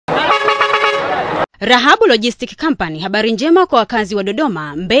Rahabu Logistic Company, habari njema kwa wakazi wa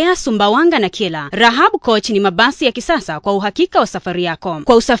Dodoma, Mbeya, Sumbawanga na Kyela. Rahabu Coach ni mabasi ya kisasa kwa uhakika wa safari yako.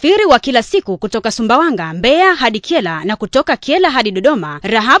 Kwa usafiri wa kila siku kutoka Sumbawanga, Mbeya hadi Kyela na kutoka Kyela hadi Dodoma,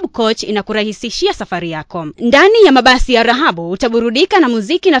 Rahabu Coach inakurahisishia safari yako. Ndani ya mabasi ya Rahabu utaburudika na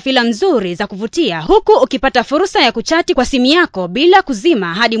muziki na filamu nzuri za kuvutia, huku ukipata fursa ya kuchati kwa simu yako bila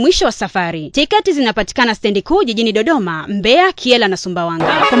kuzima hadi mwisho wa safari. Tiketi zinapatikana stendi kuu jijini Dodoma, Mbeya, Kyela na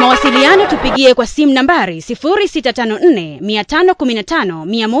Sumbawanga. Kwa mawasiliano tupigie kwa simu nambari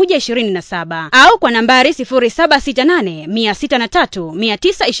 0654515127 au kwa nambari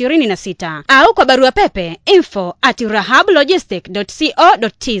 0768603926 au kwa barua pepe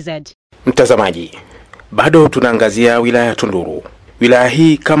info@rahablogistic.co.tz. Mtazamaji, bado tunaangazia wilaya ya Tunduru. Wilaya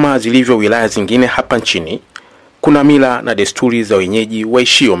hii kama zilivyo wilaya zingine hapa nchini, kuna mila na desturi za wenyeji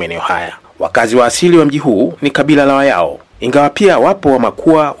waishio maeneo haya. Wakazi wa asili wa mji huu ni kabila la Wahyao, ingawa pia wapo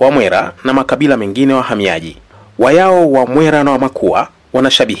Wamakua, Wamwera na makabila mengine wahamiaji. Wahyao, Wamwera na Wamakua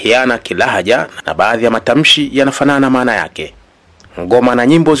wanashabihiana kilahaja na baadhi ya matamshi yanafanana maana yake. Ngoma na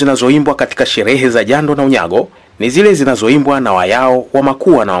nyimbo zinazoimbwa katika sherehe za jando na unyago ni zile zinazoimbwa na Wahyao,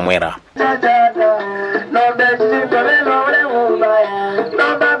 Wamakua na Wamwera.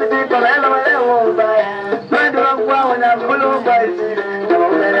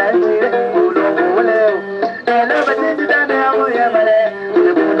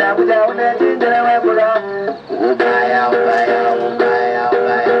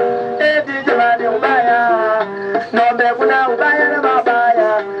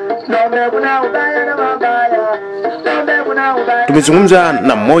 Tumezungumza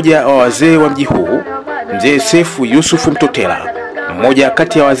na mmoja wa wazee wa mji huu, Mzee Sefu Yusufu Mtotela, mmoja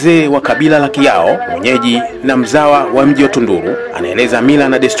kati ya wazee wa kabila la Kihyao, mwenyeji na mzawa wa mji wa Tunduru. Anaeleza mila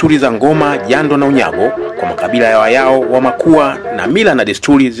na desturi za ngoma, jando na unyago kwa makabila ya Wahyao, Wamakua na mila na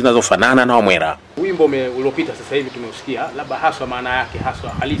desturi zinazofanana na Wamwera. Wimbo uliopita sasa hivi tumeusikia, labda haswa maana yake haswa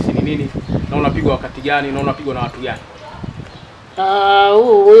halisi ni nini na unapigwa wakati gani na unapigwa na watu gani?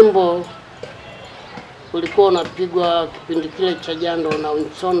 Huu wimbo ulikuwa unapigwa kipindi kile cha jando na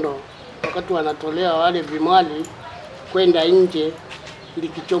unsondo, wakati wanatolea wale vimwali kwenda nje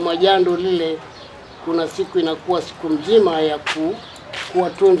likichomwa jando lile. Kuna siku inakuwa siku mzima ya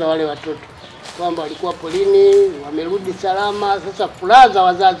kuwatunza wale watoto, kwamba walikuwa polini wamerudi salama. Sasa furaha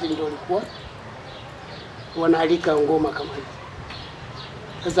wazazi ndio walikuwa wanaalika ngoma kama hizi.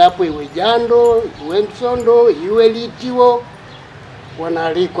 Sasa hapo iwe jando, iwe msondo, iwe litio,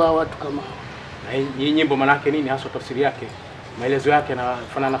 wanaalikwa watu kama. Na hii nyimbo manake nini hasa, tafsiri yake, maelezo yake na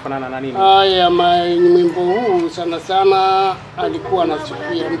fanana na nini? Haya, mwimbo huu sana sana alikuwa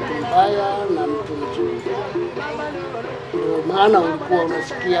anasifia mtu mbaya na mtu mzuri. Ndio maana ulikuwa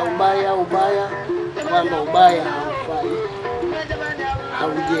unasikia ubaya kwamba ubaya haufai,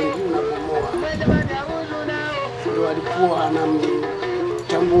 haujengi, unabomoa. Ndio alikuwa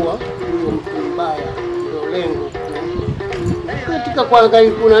anamtambua huyo mtu mbaya, ndio lengo katika kwanza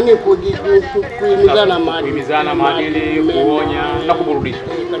kunani kuhimizana maadili, kuonya na kuburudisha.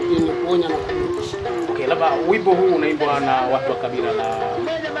 Lakini kuonya na kuburudisha. Okay, labda wimbo huu unaimbwa na watu wa kabila la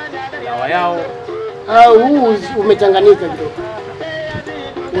Wahyao. Huu umechanganyika kidogo.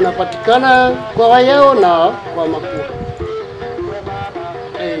 Unapatikana kwa Wahyao na kwa Makua.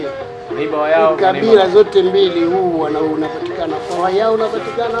 Naimba Wahyao kabila zote mbili, huu unapatikana kwa Wahyao,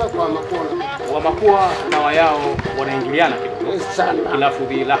 unapatikana kwa Makua. Wamakua na Wahyao wanaingiliana kidogo sana.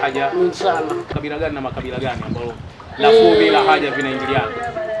 Lafudhi lahaja sana. Kabila gani na makabila gani ambao lafudhi lahaja vinaingiliana?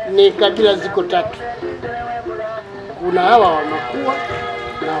 Ni kabila ziko tatu. Kuna hawa Wamakua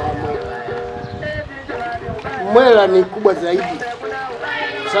na Wamwera. Mwera ni kubwa zaidi,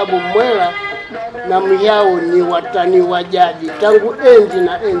 sababu Mwera na Mliao ni watani wa jadi tangu enzi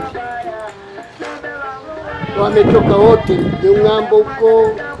na enzi. Wametoka wote ng'ambo huko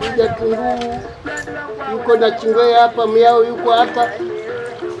kuja Tunduru, yuko Nachingwea hapa, Mliao yuko hapa.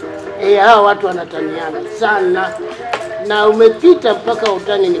 Hawa watu wanataniana sana na umepita mpaka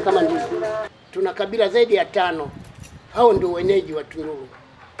utani ni kama ndugu. Tuna kabila zaidi ya 5. Hao ndio wenyeji wa Tunduru.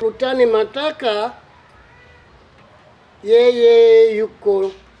 Utani Mataka yeye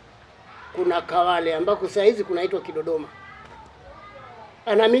yuko kuna Kawale ambako saa hizi kunaitwa Kidodoma.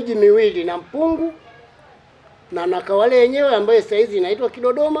 Ana miji miwili, na Mpungu na Nakawale yenyewe ambayo saa hizi inaitwa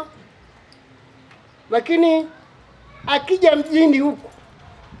Kidodoma. Lakini akija mjini huko,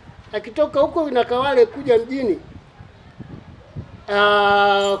 akitoka huko Nakawale kuja mjini,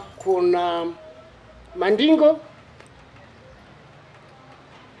 kuna Mandingo,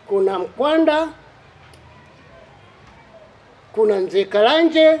 kuna Mkwanda, kuna Mzee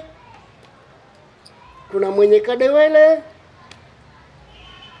Kalanje, kuna Mwenye Kadewele,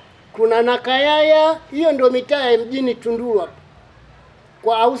 kuna Nakayaya, hiyo ndio mitaa ya mjini Tunduru hapa.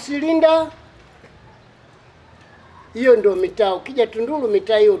 Kwa Ausilinda, hiyo ndio mitaa. Ukija Tunduru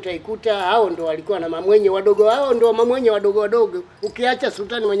mitaa hiyo utaikuta hao ndio walikuwa na mamwenye wadogo, hao ndio mamwenye wadogo wadogo, ukiacha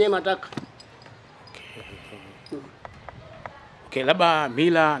sultani mwenyewe Mataka. Okay, labda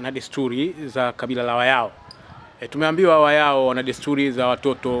mila na desturi za kabila la Wahyao. Tumeambiwa Wahyao wana desturi za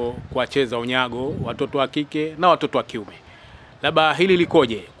watoto kuwacheza unyago, watoto wa kike na watoto wa kiume. Labda hili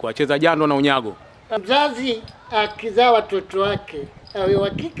likoje kuwacheza jando na unyago? Mzazi akizaa watoto wake awe wa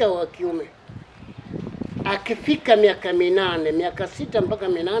kike au wa kiume, akifika miaka 8, miaka 6 mpaka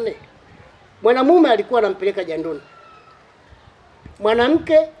 8, mwanamume alikuwa anampeleka jandoni.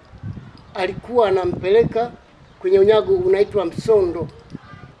 Mwanamke alikuwa anampeleka kwenye unyago unaitwa msondo.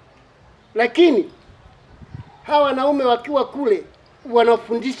 Lakini hawa wanaume wakiwa kule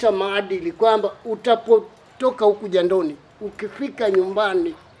wanafundisha maadili kwamba utapotoka huku jandoni, ukifika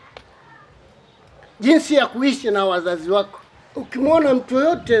nyumbani, jinsi ya kuishi na wazazi wako. Ukimwona mtu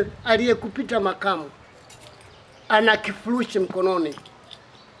yote aliyekupita makamu ana kifurushi mkononi,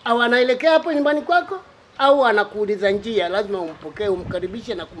 au anaelekea hapo nyumbani kwako, au anakuuliza njia, lazima umpokee,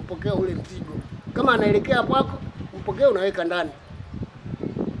 umkaribishe na kumpokea ule mzigo. Kama anaelekea hapo kwako, umpokee, unaweka ndani.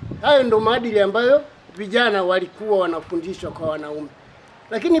 Hayo ndio maadili ambayo vijana walikuwa wanafundishwa kwa wanaume.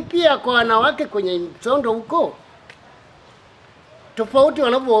 Lakini pia kwa wanawake kwenye msondo huko, tofauti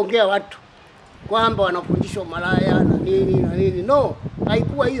wanavyoongea watu kwamba wanafundishwa malaya na nini. No,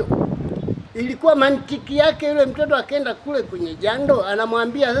 haikuwa hiyo. Ilikuwa mantiki yake, yule mtoto akaenda kule kwenye jando,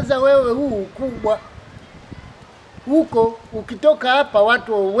 anamwambia sasa wewe huu ukubwa huko, ukitoka hapa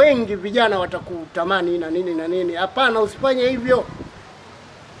watu wengi vijana watakutamani na nini. Hapana, usifanye hivyo.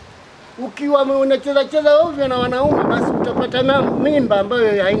 Ukiwa unacheza ovyo na wanaume, basi utapata mimba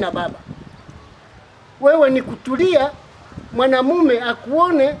ambayo haina baba. Wewe ni kutulia, mwanamume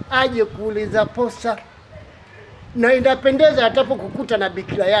akuone aje kuuliza posa, na inapendeza atapokukuta na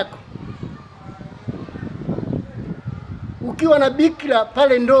bikira yako. Ukiwa na bikira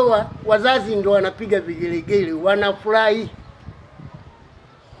pale ndoa, wazazi ndio wanapiga vigelegele, wanafurahi.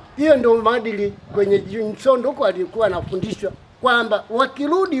 Hiyo ndio maadili kwenye msondo huko alikuwa anafundishwa, kwamba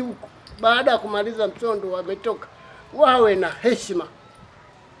wakirudi huko baada ya kumaliza msondo wametoka, wawe na heshima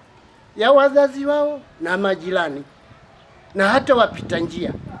ya wazazi wao na majirani na hata wapita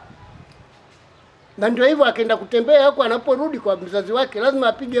njia. Na ndio hivyo, akaenda kutembea huko, anaporudi kwa mzazi wake lazima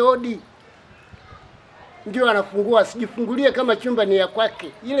apige hodi, ndio anafungua. Sijifungulie kama chumba ni ya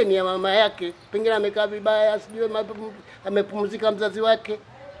kwake, ile ni ya mama yake, pengine amekaa vibaya, sijui amepumzika mzazi wake.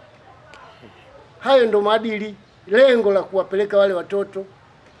 Hayo ndio maadili, lengo la kuwapeleka wale watoto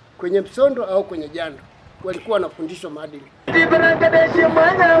kwenye msondo au kwenye jando. Walikuwa wanafundishwa maadili.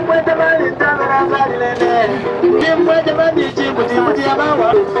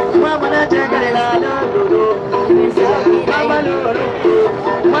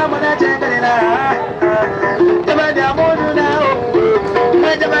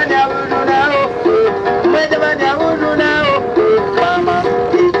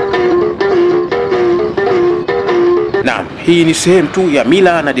 Naam, hii ni sehemu tu ya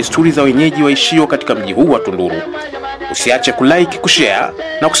mila na desturi za wenyeji waishio katika mji huu wa Tunduru. Usiache kulike, kushare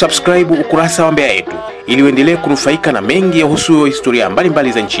na kusubscribe ukurasa wa Mbeya Yetu ili uendelee kunufaika na mengi ya husuyo historia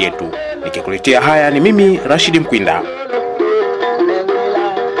mbalimbali za nchi yetu. Nikikuletea haya ni mimi Rashid Mkwinda.